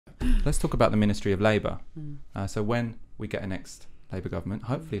let's talk about the Ministry of Labour. So when we get a next Labour government,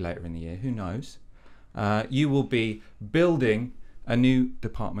 hopefully later in the year, who knows, you will be building a new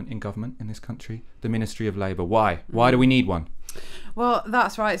department in government in this country, the Ministry of Labour. Why? Why do we need one? Well,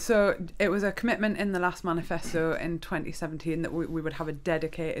 that's right. So it was a commitment in the last manifesto in 2017 that we would have a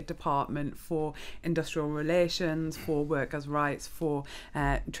dedicated department for industrial relations, for workers' rights, for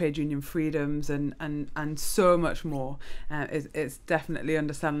trade union freedoms, and so much more. It's definitely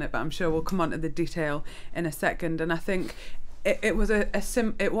understanding it, but I'm sure we'll come on to the detail in a second. And I think it was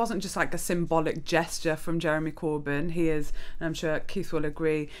it wasn't just like a symbolic gesture from Jeremy Corbyn. He is, and I'm sure Keith will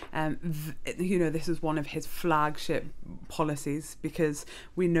agree, this is one of his flagship policies, because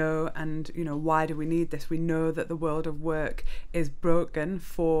we know, and why do we need this? We know that the world of work is broken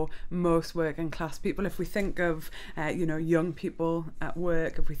for most working class people. If we think of young people at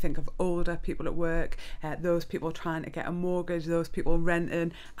work, if we think of older people at work, those people trying to get a mortgage, those people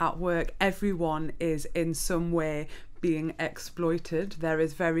renting at work, everyone is in some way being exploited. There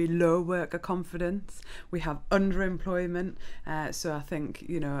is very low worker confidence. We have underemployment. So I think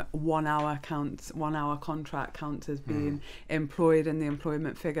 1 hour contract counts as being employed in the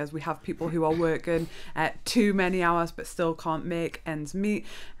employment figures. We have people who are working too many hours but still can't make ends meet,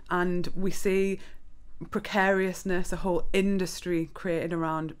 and we see precariousness, a whole industry created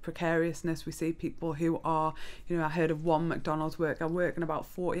around precariousness. We see people who are, I heard of one McDonald's worker working about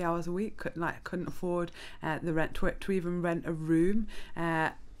 40 hours a week, couldn't afford the rent to even rent a room.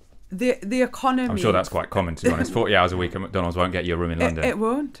 The economy, I'm sure that's quite common, to be honest. 40 hours a week at McDonald's won't get you a room in London. It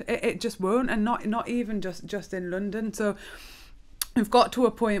won't. It just won't, and not even just in London. So we've got to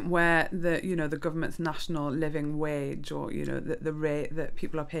a point where the government's national living wage, or the rate that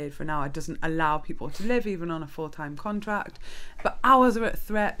people are paid for an hour, doesn't allow people to live even on a full-time contract. But hours are at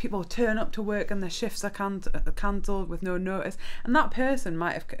threat. People turn up to work and their shifts are cancelled with no notice, and that person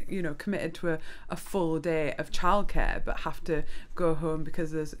might have committed to a full day of childcare but have to go home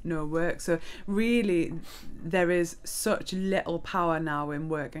because there's no work. So really, there is such little power now in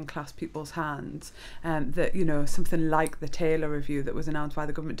working class people's hands that something like the Taylor Review that was announced by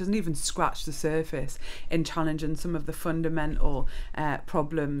the government doesn't even scratch the surface in challenging some of the fundamental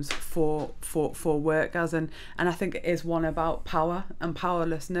problems for workers, and I think it is one about power and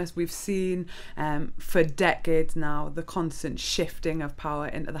powerlessness. We've seen for decades now the constant shifting of power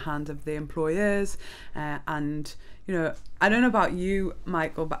into the hands of the employers, and I don't know about you,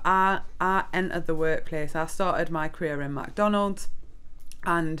 Michael, but I entered the workplace. I started my career in McDonald's,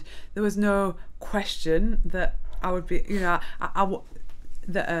 and there was no question that I would be,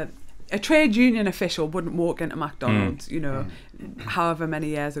 that a trade union official wouldn't walk into McDonald's, however many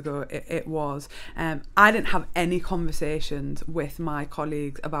years ago it was. I didn't have any conversations with my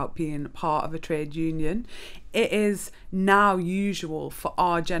colleagues about being part of a trade union. It is now usual for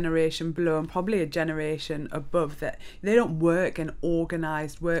our generation below, and probably a generation above, that they don't work in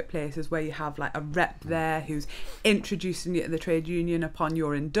organised workplaces where you have like a rep there who's introducing you to the trade union upon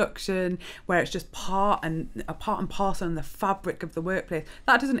your induction, where it's just part and parcel in the fabric of the workplace.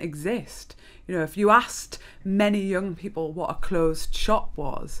 That doesn't exist. If you asked many young people what a closed shop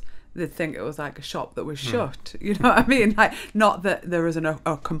was, they'd think it was like a shop that was shut. You know what I mean? Like, not that there isn't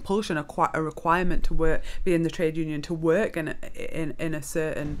a compulsion, a requirement to be in the trade union, to work in a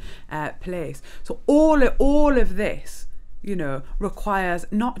certain place. So all of this, requires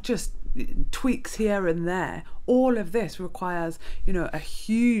not just tweaks here and there. All of this requires, a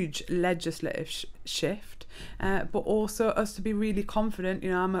huge legislative shift, but also us to be really confident.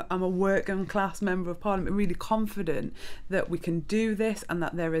 I'm a working class member of Parliament, really confident that we can do this, and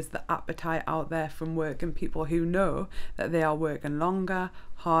that there is the appetite out there from working people who know that they are working longer,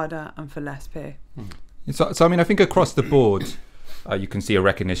 harder, and for less pay. So I mean, I think across the board, you can see a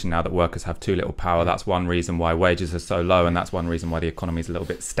recognition now that workers have too little power. That's one reason why wages are so low, and that's one reason why the economy is a little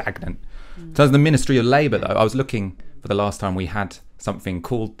bit stagnant. So as the Ministry of Labour, though, I was looking for the last time we had something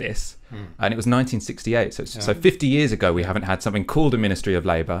called this, and it was 1968. So 50 years ago, we haven't had something called a Ministry of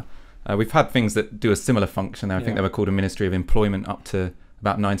Labour. We've had things that do a similar function. I think they were called a Ministry of Employment up to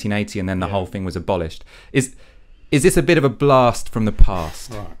about 1980, and then the whole thing was abolished. Is this a bit of a blast from the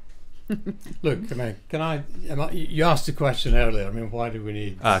past? Right. Look, you asked the question earlier. Why do we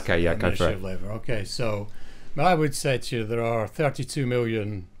need a Ministry of Labour? Okay, so I would say to you, there are 32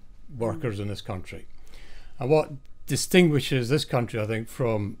 million workers in this country, and what distinguishes this country, I think,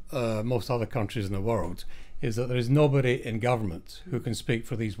 from most other countries in the world is that there is nobody in government who can speak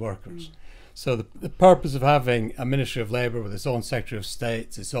for these workers. So the purpose of having a Ministry of Labour with its own Secretary of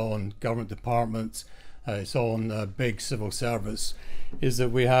State, its own government departments, its own big civil service, is that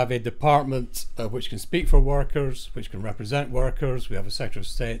we have a department which can speak for workers, which can represent workers. We have a Secretary of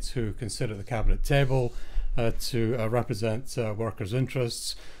State who can sit at the cabinet table to represent workers'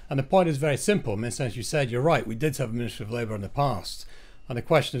 interests. And the point is very simple. In a sense, you said, you're right, we did have a Ministry of Labour in the past. And the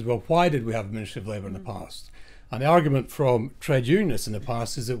question is, well, why did we have a Ministry of Labour in the past? And the argument from trade unionists in the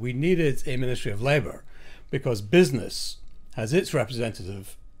past is that we needed a Ministry of Labour because business has its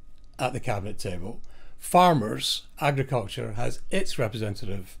representative at the cabinet table. Farmers, agriculture has its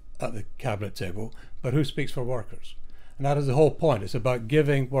representative at the cabinet table, but who speaks for workers? And that is the whole point. It's about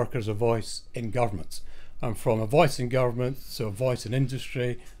giving workers a voice in government. And from a voice in government to a voice in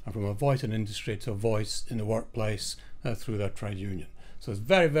industry, and from a voice in industry to a voice in the workplace through their trade union. So it's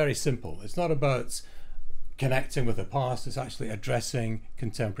very, very simple. It's not about connecting with the past, it's actually addressing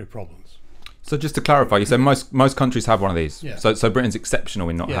contemporary problems. So just to clarify, you said most countries have one of these. Yeah. So Britain's exceptional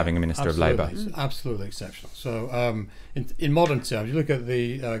in not having a Minister of Labour. It's absolutely exceptional. So in modern terms, you look at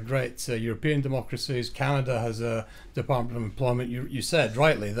the great European democracies. Canada has a Department of Employment. You said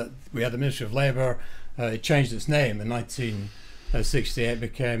rightly that we had the Ministry of Labour. It changed its name in 1968. It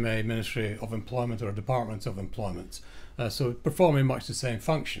became a Ministry of Employment or a Department of Employment. So performing much the same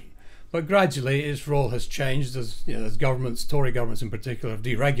function. But gradually its role has changed as governments, Tory governments in particular, have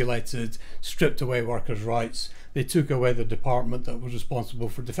deregulated, stripped away workers' rights. They took away the department that was responsible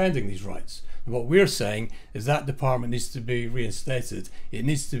for defending these rights. And what we're saying is that department needs to be reinstated. It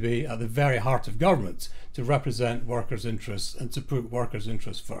needs to be at the very heart of government to represent workers' interests and to put workers'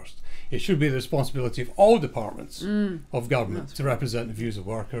 interests first. It should be the responsibility of all departments of government to represent the views of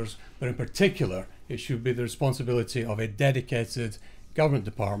workers, but in particular, it should be the responsibility of a dedicated government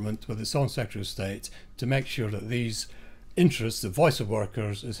department with its own Secretary of State to make sure that these interests, the voice of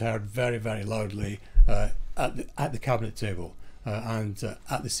workers, is heard very, very loudly at the cabinet table and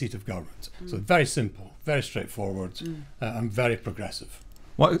at the seat of government. So very simple, very straightforward, and very progressive.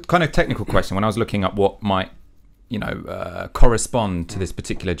 What kind of technical question? When I was looking up what might correspond to this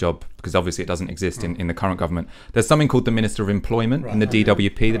particular job, because obviously it doesn't exist in the current government. There's something called the Minister of Employment in the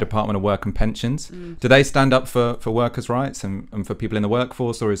DWP, the Department of Work and Pensions. Do they stand up for workers' rights and for people in the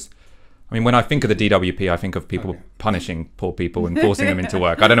workforce, or when I think of the DWP, I think of people punishing poor people and forcing them into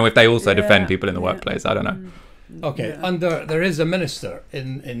work. I don't know if they also defend people in the workplace. I don't know. Okay, there is a minister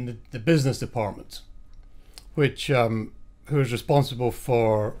in the business department, who is responsible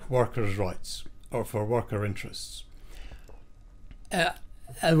for workers' rights or for worker interests.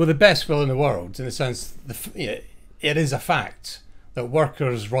 And with the best will in the world, in the sense, it is a fact that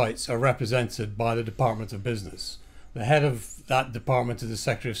workers' rights are represented by the Department of Business. The head of that department is the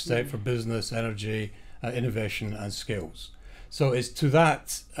Secretary of State for Business, Energy, Innovation and Skills. So it's to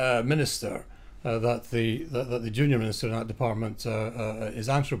that minister that the junior minister in that department is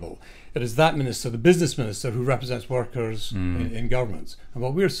answerable. It is that minister, the business minister, who represents workers in government. And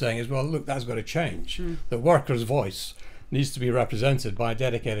what we're saying is, well, look, that's got to change. The workers' voice needs to be represented by a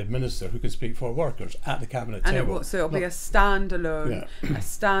dedicated minister who can speak for workers at the cabinet table. So it'll be a standalone,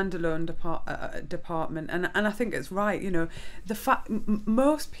 department. And I think it's right. The fact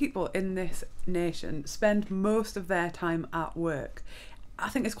most people in this nation spend most of their time at work. I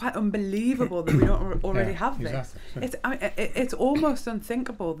think it's quite unbelievable that we don't already have this. Exactly. It's almost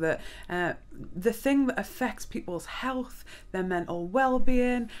unthinkable that the thing that affects people's health, their mental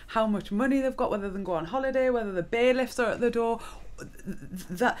well-being, how much money they've got, whether they can go on holiday, whether the bailiffs are at the door,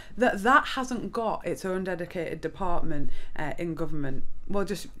 that hasn't got its own dedicated department in government. Well,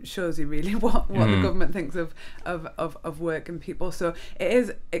 just shows you really what the government thinks of work and people. So it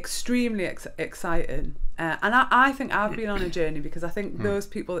is extremely exciting. And I think I've been on a journey, because I think those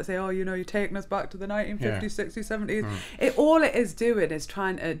people that say, oh, you're taking us back to the 1950s, 60s, 70s, all it is doing is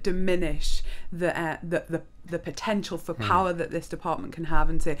trying to diminish the potential for power that this department can have,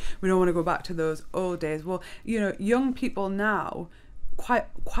 and say, we don't want to go back to those old days. Well, young people now quite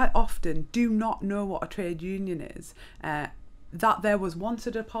often do not know what a trade union is. That there was once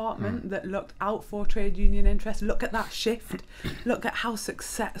a department that looked out for trade union interests. Look at that shift. Look at how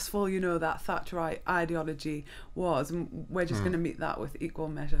successful, that Thatcherite ideology was. And we're just going to meet that with equal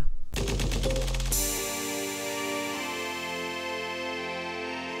measure.